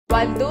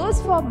while those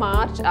for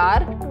March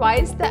are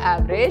twice the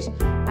average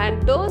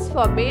and those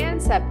for May and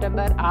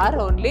September are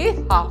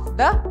only half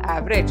the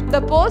average.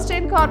 The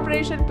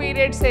post-incorporation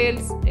period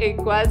sales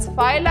equals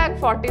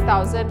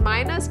 5,40,000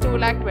 minus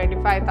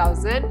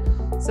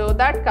 2,25,000. So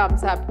that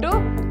comes up to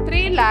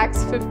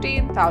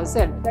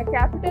 3,15,000. The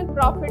capital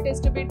profit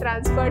is to be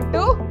transferred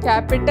to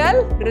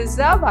capital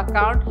reserve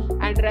account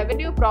and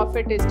revenue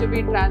profit is to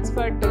be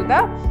transferred to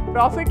the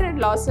profit and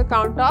loss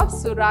account of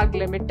Surag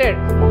Limited.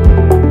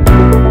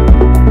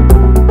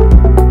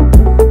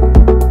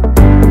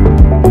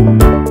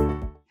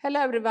 Hello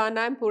everyone,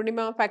 I am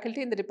Purnima,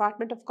 faculty in the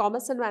Department of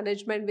Commerce and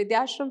Management,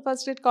 Vidhyaashram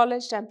First Grade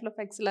College, Temple of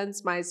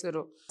Excellence,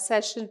 MYSURU.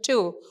 Session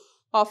 2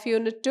 of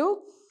Unit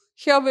 2.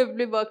 Here we will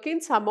be working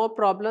some more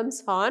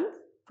problems on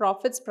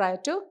profits prior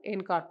to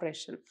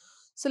incorporation.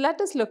 So let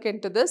us look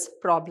into this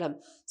problem.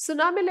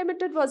 Tsunami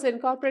Limited was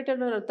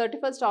incorporated on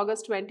 31st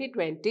August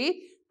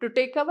 2020 to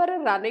take over a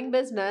running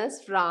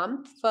business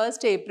from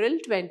 1st April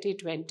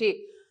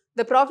 2020.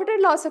 The profit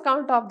and loss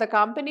account of the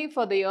company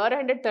for the year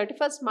ended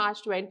 31st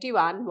March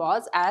 21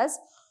 was as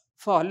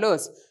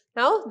follows.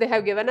 Now they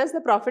have given us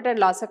the profit and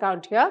loss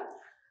account here.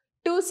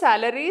 2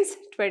 salaries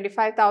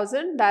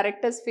 25,000,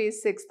 directors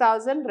fees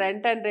 6,000,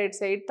 rent and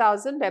rates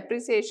 8,000,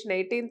 depreciation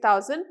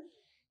 18,000,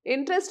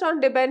 interest on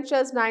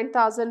debentures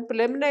 9,000,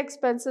 preliminary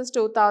expenses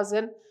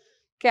 2,000,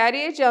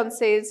 carriage on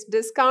sales,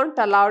 discount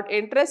allowed,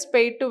 interest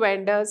paid to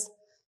vendors,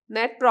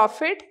 net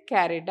profit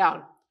carried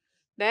down.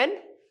 Then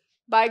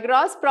by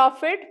gross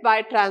profit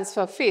by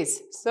transfer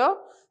fees. So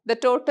the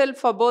total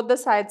for both the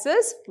sides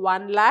is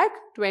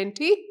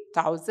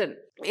 1,20,000.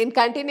 In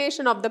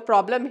continuation of the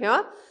problem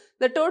here,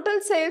 the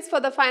total sales for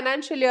the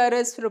financial year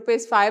is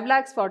rupees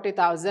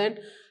 5,40,000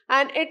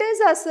 and it is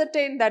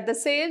ascertained that the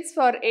sales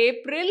for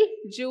April,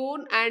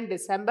 June and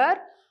December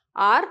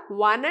are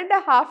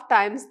 1.5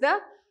 times the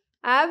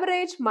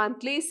average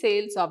monthly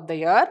sales of the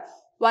year,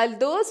 while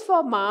those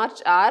for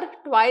March are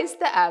twice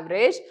the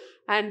average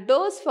and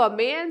those for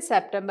May and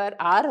September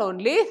are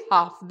only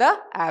half the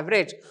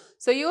average.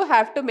 So you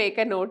have to make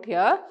a note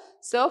here.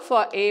 So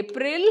for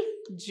April,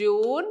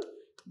 June,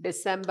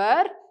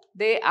 December,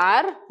 they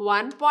are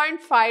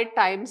 1.5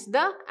 times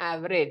the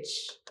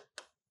average.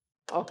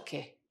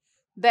 Okay.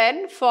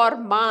 Then for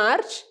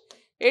March,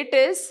 it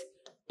is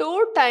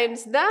 2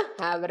 times the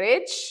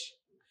average,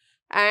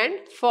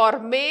 and for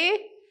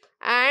May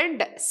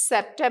and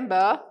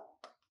September,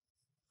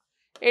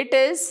 it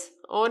is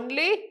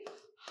only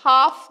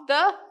half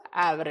the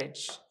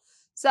average.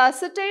 So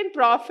ascertain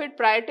profit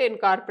prior to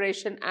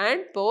incorporation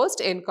and post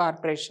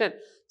incorporation.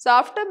 So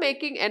after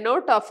making a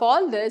note of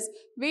all this,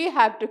 we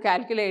have to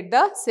calculate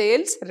the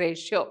sales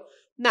ratio.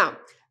 Now,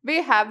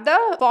 we have the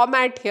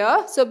format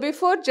here. So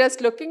before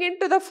just looking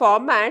into the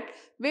format,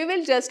 we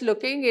will just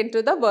looking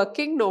into the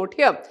working note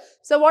here.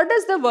 So what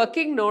does the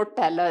working note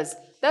tell us?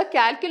 The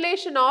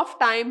calculation of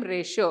time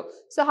ratio.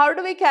 So how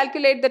do we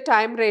calculate the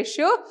time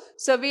ratio?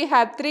 So we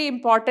have 3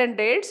 important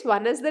dates.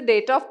 One is the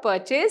date of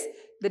purchase,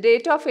 the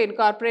date of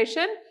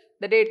incorporation,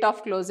 the date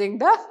of closing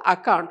the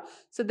account.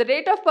 So the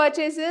date of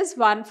purchase is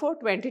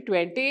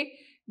 1/4/2020.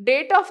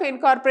 Date of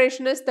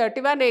incorporation is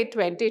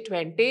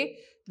 31/8/2020.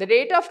 The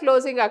date of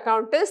closing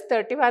account is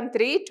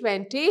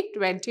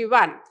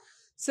 31/3/2021.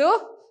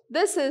 So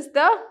this is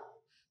the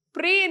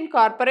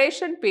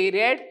pre-incorporation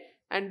period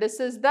and this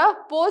is the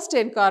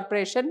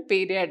post-incorporation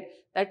period.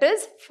 That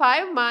is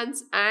 5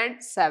 months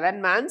and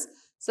 7 months.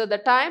 So the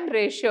time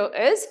ratio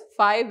is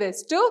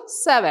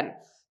 5:7.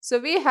 So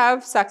we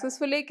have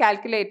successfully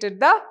calculated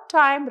the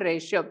time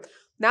ratio.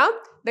 Now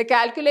the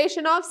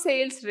calculation of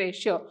sales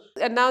ratio.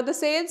 And now the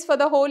sales for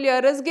the whole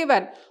year is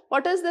given.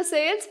 What is the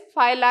sales?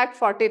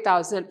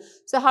 5,40,000.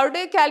 So how do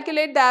you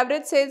calculate the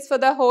average sales for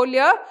the whole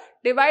year?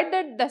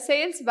 Divided the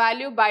sales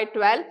value by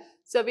 12.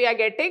 So we are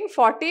getting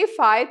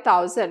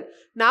 45,000.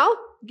 Now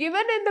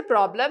given in the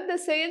problem the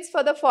sales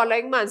for the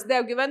following months. They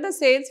have given the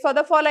sales for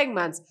the following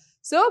months.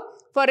 So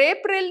for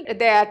April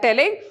they are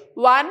telling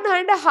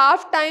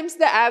 1.5 times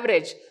the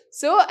average.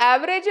 So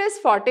average is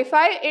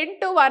 45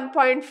 into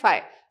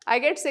 1.5. I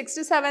get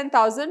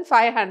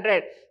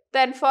 67,500.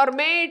 Then for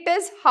May it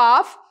is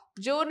half,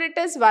 June it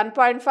is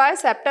 1.5,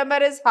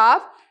 September is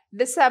half,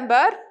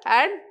 December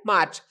and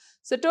March.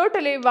 So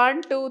totally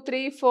 1, 2,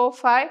 3, 4,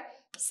 5,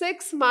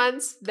 6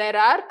 months there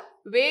are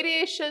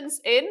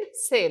variations in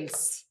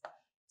sales.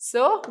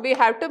 So we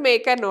have to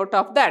make a note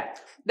of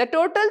that. The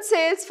total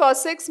sales for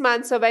 6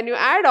 months, so when you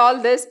add all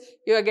this,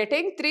 you are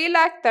getting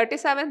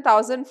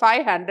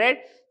 3,37,500.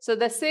 So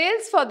the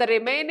sales for the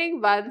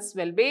remaining ones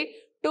will be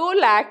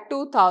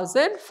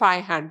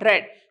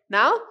 2,02,500.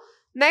 Now,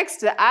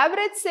 next, the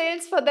average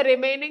sales for the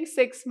remaining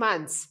 6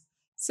 months.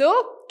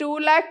 So,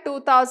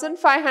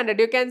 2,02,500.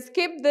 You can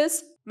skip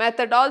this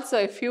method also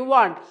if you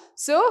want.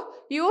 So,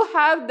 you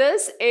have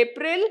this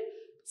April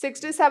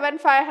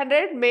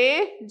 67,500,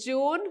 May,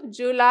 June,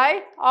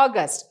 July,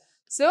 August.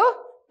 So,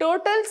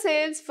 total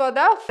sales for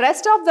the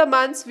rest of the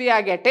months we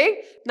are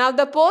getting. Now,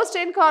 the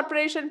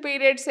post-incorporation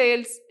period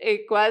sales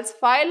equals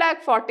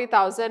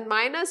 5,40,000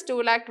 minus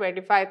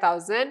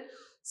 2,25,000.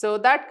 So,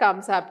 that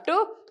comes up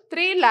to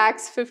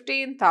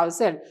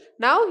 3,15,000.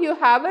 Now you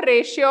have a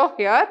ratio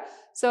here.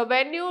 So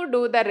when you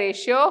do the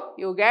ratio,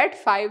 you get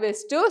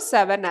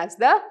 5:7 as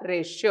the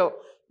ratio.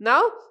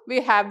 Now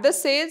we have the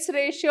sales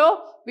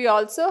ratio. We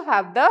also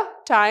have the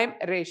time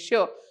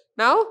ratio.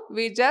 Now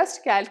we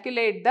just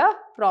calculate the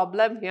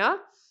problem here.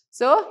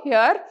 So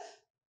here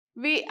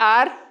we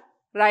are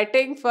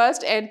writing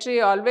first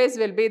entry always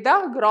will be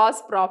the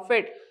gross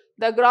profit.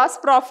 The gross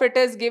profit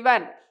is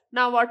given.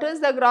 Now what is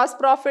the gross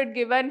profit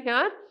given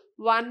here?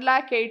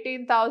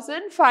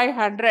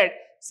 1,18,500.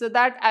 So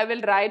that I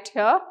will write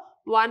here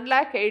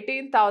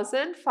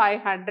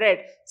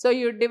 1,18,500. So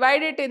you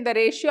divide it in the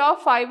ratio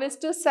of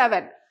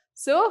 5:7.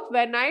 So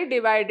when I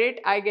divide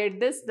it, I get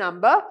this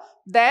number.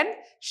 Then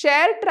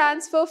share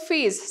transfer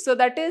fees. So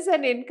that is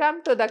an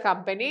income to the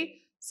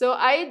company. So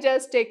I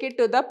just take it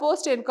to the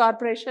post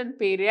incorporation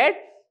period.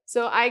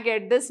 So I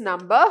get this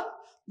number.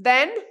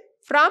 Then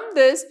from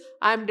this,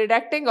 I am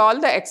deducting all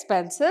the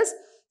expenses.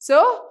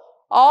 So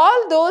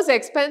all those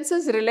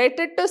expenses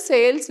related to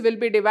sales will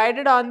be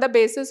divided on the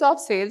basis of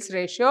sales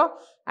ratio,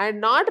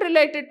 and not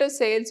related to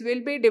sales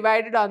will be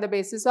divided on the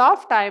basis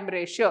of time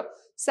ratio.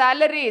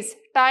 Salaries,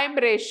 time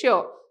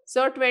ratio.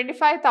 So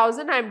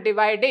 25,000 I am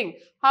dividing.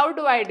 How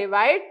do I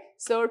divide?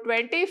 So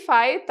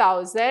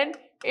 25,000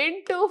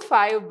 into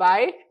 5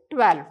 by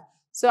 12.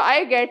 So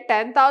I get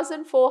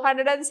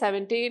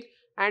 10,417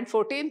 and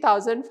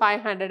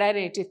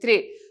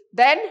 14,583.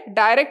 Then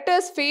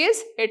director's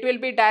fees, it will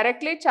be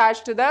directly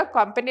charged to the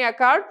company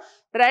account.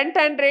 Rent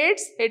and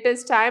rates, it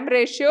is time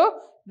ratio.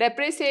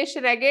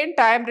 Depreciation again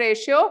time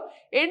ratio.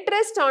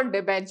 Interest on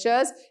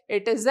debentures,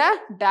 it is a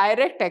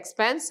direct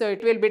expense. So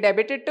it will be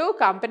debited to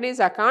company's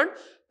account.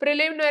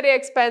 Preliminary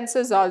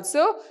expenses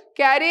also.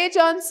 Carriage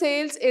on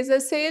sales is a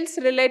sales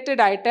related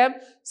item.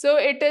 So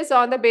it is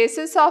on the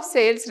basis of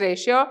sales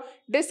ratio.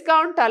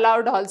 Discount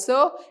allowed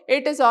also.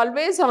 It is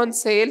always on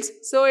sales.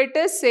 So it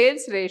is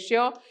sales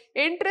ratio.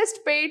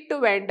 Interest paid to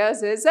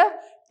vendors is a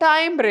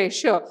time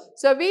ratio.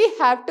 So we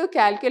have to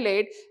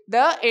calculate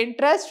the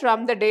interest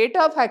from the date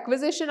of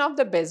acquisition of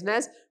the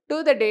business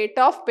to the date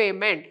of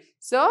payment.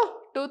 So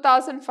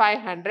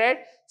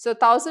 2,500. So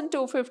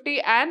 1,250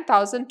 and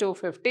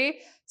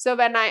 1,250. So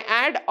when I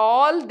add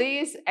all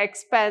these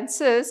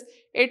expenses,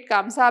 it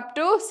comes up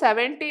to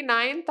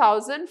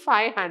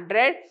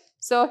 79,500.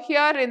 So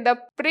here in the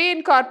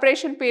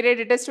pre-incorporation period,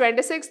 it is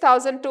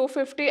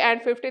 26,250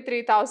 and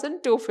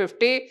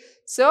 53,250.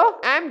 So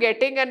I am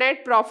getting a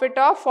net profit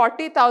of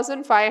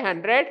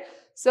 40,500.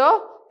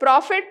 So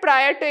profit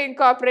prior to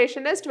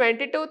incorporation is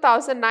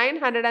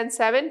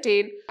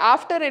 22,917.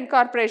 After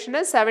incorporation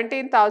is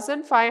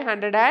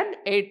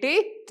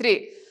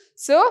 17,583.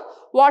 So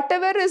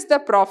whatever is the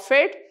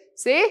profit,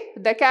 say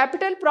the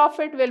capital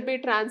profit will be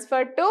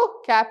transferred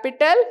to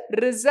capital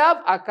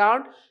reserve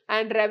account,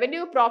 and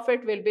revenue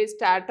profit will be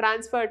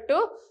transferred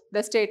to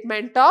the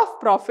statement of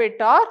profit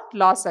or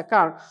loss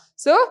account.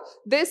 So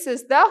this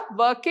is the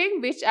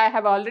working which I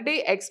have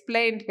already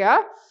explained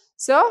here.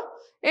 So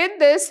in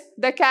this,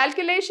 the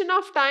calculation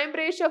of time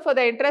ratio for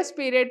the interest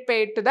period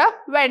paid to the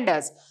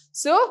vendors.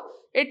 So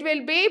it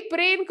will be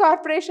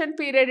pre-incorporation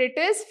period, it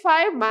is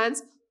 5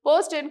 months.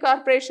 Post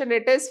incorporation,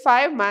 it is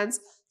 5 months.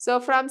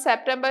 So from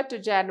September to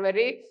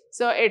January,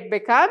 so it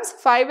becomes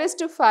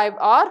 5:5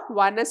 or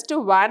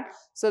 1:1.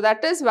 So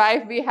that is why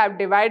we have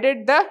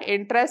divided the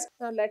interest.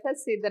 Now let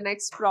us see the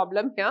next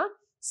problem here.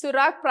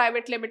 Surak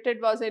Private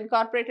Limited was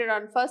incorporated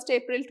on 1st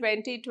April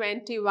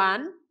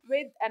 2021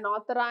 with an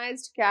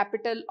authorized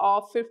capital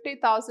of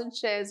 50,000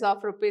 shares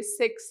of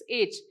 ₹6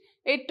 each.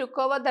 It took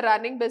over the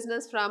running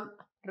business from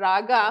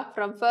Raga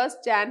from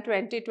 1st Jan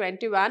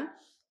 2021.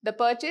 The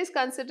purchase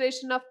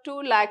consideration of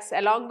 2 lakhs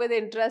along with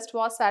interest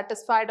was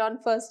satisfied on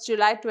 1st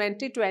July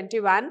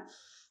 2021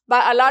 by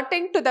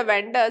allotting to the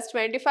vendors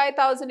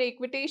 25,000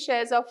 equity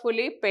shares of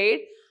fully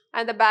paid,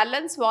 and the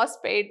balance was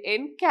paid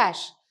in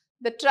cash.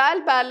 The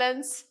trial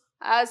balance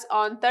as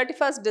on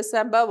 31st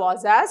December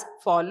was as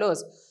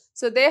follows.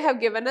 So they have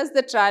given us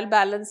the trial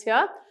balance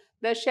here.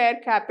 The share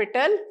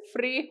capital,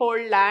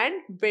 freehold land,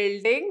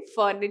 building,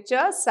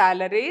 furniture,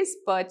 salaries,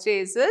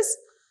 purchases,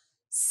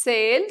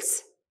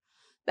 sales.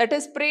 That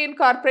is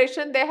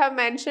pre-incorporation, they have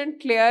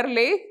mentioned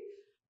clearly.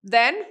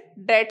 Then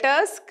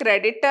debtors,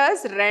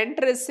 creditors, rent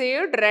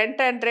received, rent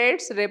and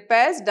rates,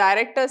 repairs,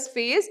 directors'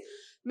 fees,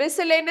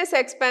 miscellaneous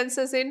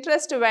expenses,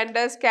 interest to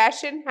vendors,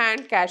 cash in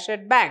hand, cash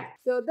at bank.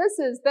 So this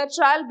is the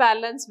trial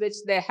balance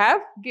which they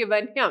have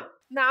given here.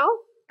 Now,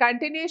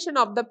 continuation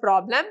of the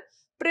problem.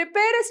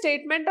 Prepare a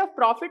statement of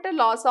profit or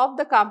loss of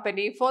the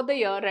company for the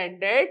year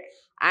ended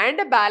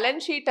and a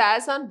balance sheet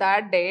as on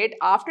that date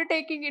after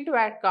taking into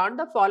account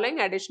the following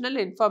additional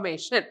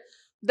information.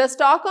 The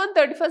stock on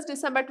 31st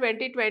December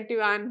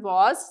 2021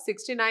 was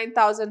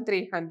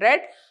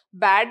 69,300.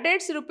 Bad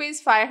debts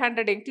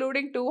 ₹500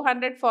 including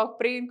 200 for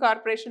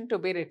pre-incorporation to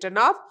be written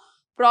off.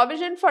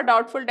 Provision for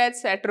doubtful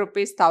debts at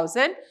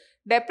 ₹1,000.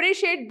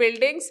 Depreciate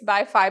buildings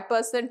by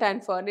 5%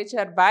 and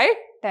furniture by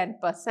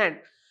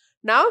 10%.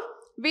 Now,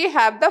 we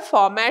have the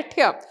format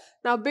here.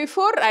 Now,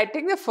 before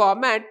writing the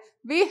format,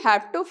 we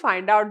have to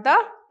find out the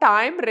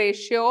time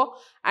ratio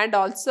and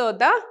also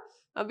the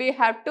we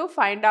have to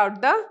find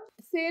out the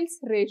sales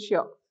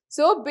ratio.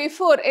 So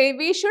before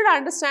we should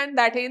understand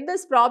that in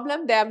this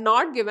problem they have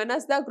not given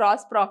us the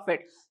gross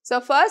profit. So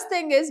first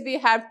thing is we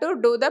have to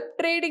do the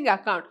trading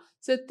account.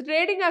 So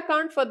trading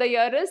account for the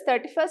year is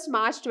 31st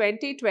March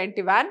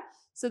 2021.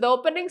 So the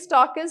opening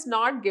stock is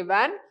not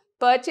given,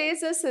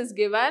 purchases is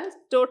given,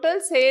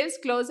 total sales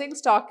closing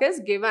stock is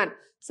given.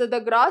 So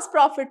the gross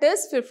profit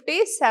is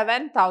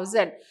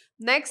 57,000.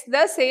 Next,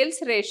 the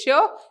sales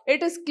ratio.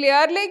 It is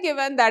clearly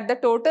given that the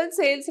total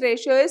sales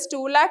ratio is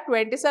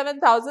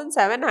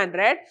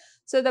 2,27,700.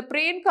 So the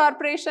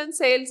pre-incorporation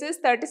sales is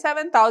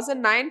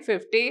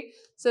 37,950.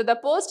 So the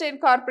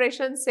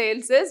post-incorporation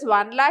sales is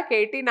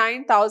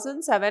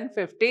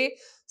 1,89,750.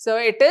 So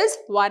it is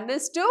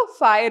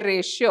 1:5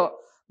 ratio.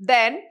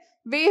 Then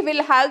we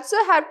will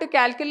also have to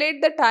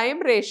calculate the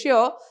time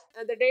ratio.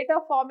 The date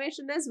of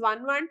formation is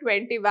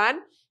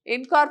 1/1/21.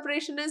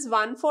 Incorporation is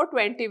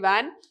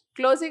 1/4/21.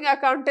 Closing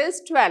account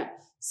is 12.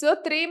 So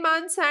 3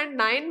 months and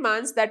 9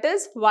 months, that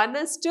is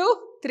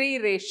 1:3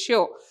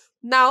 ratio.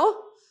 Now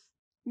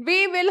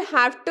we will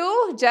have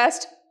to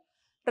just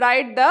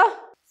write the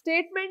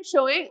statement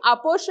showing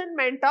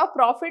apportionment of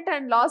profit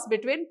and loss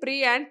between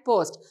pre and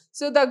post.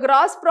 So the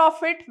gross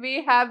profit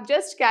we have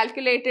just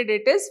calculated,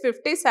 it is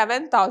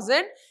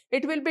 57,000.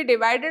 It will be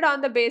divided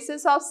on the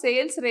basis of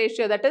sales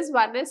ratio, that is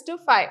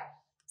 1:5.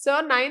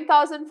 So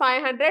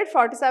 9,500,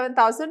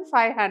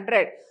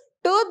 47,500.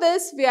 To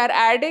this we are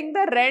adding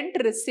the rent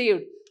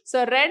received.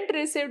 So rent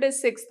received is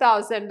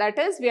 6,000, that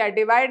is we are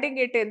dividing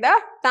it in the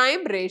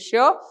time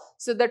ratio.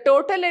 So the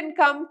total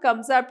income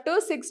comes up to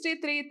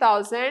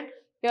 63,000.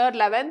 Here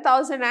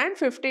 11,000 and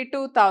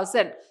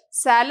 52,000.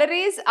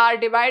 Salaries are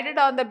divided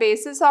on the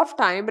basis of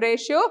time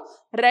ratio.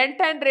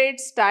 Rent and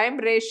rates time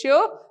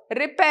ratio.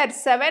 Repairs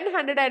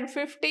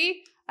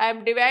 750. I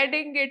am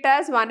dividing it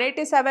as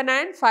 187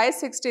 and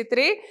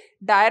 563.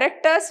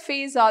 Directors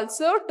fees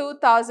also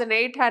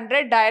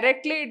 2,800.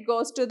 Directly it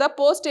goes to the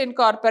post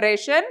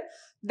incorporation.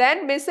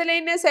 Then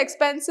miscellaneous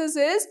expenses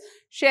is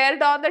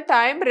shared on the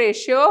time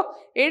ratio.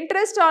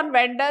 Interest on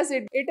vendors,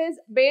 it is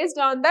based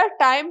on the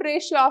time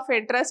ratio of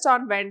interest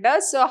on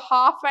vendors. So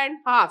half and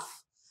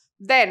half.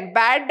 Then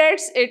bad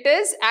debts, it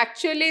is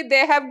actually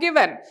they have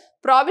given.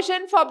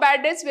 Provision for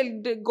bad debts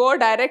will go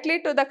directly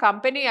to the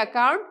company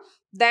account.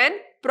 Then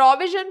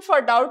provision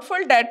for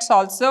doubtful debts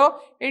also,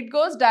 it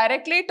goes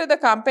directly to the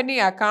company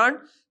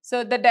account.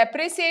 So the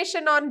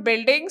depreciation on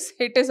buildings,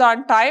 it is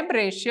on time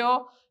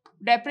ratio.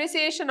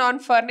 Depreciation on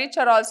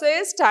furniture also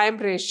is time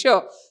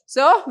ratio.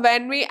 So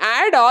when we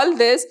add all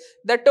this,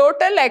 the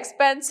total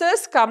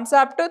expenses comes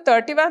up to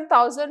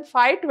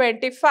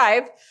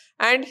 31,525,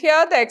 and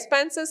here the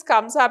expenses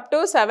comes up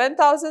to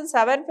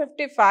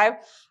 7,755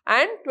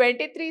 and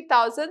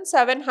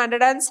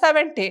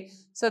 23,770.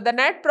 So the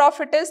net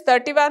profit is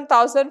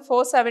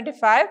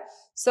 31,475.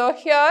 So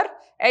here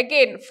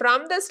again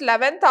from this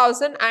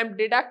 11,000 I am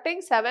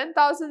deducting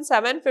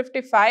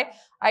 7,755.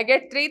 I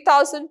get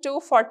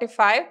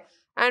 3,245.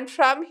 And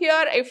from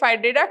here, if I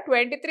deduct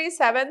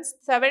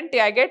 23,770,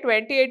 I get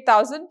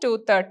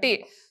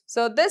 28,230.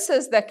 So this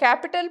is the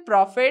capital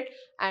profit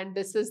and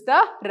this is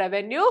the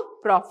revenue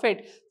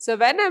profit. So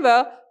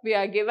whenever we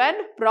are given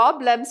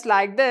problems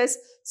like this,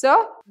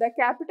 so the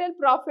capital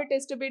profit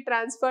is to be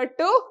transferred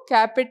to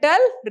capital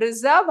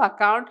reserve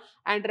account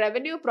and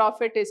revenue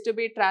profit is to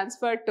be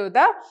transferred to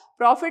the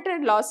profit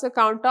and loss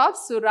account of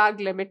Surag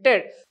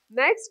Limited.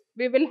 Next,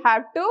 we will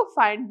have to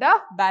find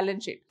the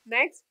balance sheet.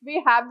 Next, we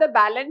have the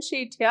balance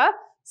sheet here.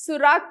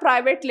 Surag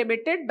Private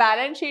Limited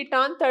balance sheet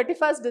on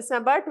 31st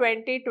December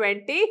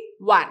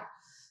 2021.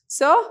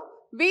 So,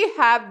 we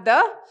have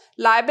the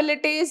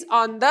liabilities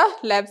on the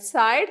left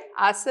side,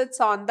 assets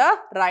on the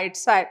right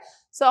side.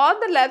 So, on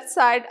the left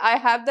side, I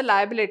have the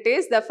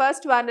liabilities. The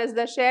first one is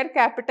the share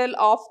capital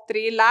of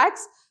 3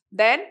 lakhs.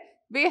 Then,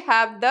 we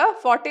have the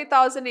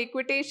 40,000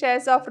 equity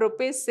shares of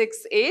rupees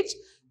 6 each.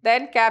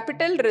 Then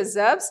capital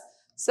reserves.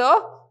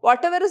 So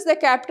whatever is the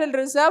capital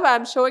reserve, I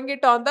am showing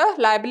it on the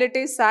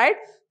liability side.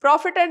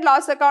 Profit and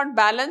loss account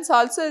balance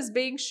also is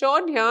being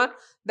shown here.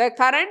 The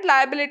current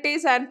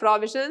liabilities and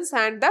provisions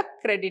and the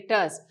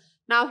creditors.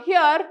 Now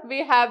here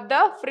we have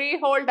the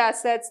freehold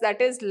assets,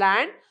 that is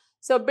land.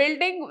 So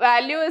building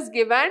value is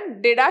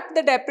given. Deduct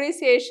the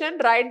depreciation,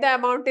 write the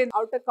amount in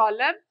outer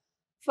column.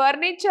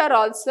 Furniture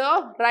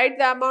also, write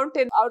the amount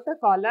in outer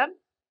column.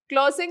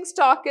 Closing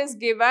stock is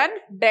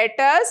given.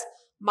 Debtors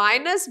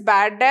minus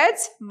bad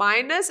debts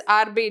minus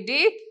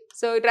RBD.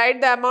 So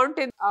write the amount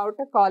in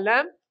outer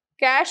column.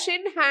 Cash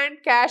in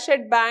hand, cash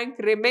at bank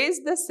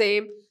remains the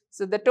same.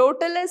 So the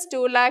total is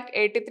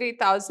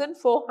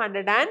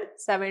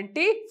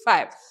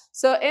 2,83,475.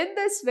 So in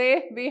this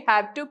way, we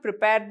have to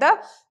prepare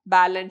the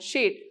balance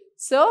sheet.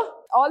 So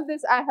all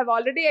this I have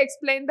already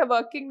explained the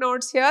working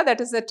notes here, that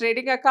is the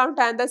trading account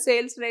and the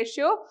sales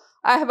ratio.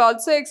 I have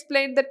also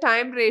explained the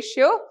time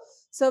ratio.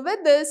 So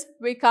with this,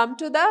 we come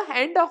to the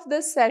end of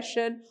this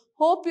session.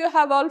 Hope you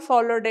have all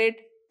followed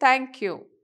it. Thank you.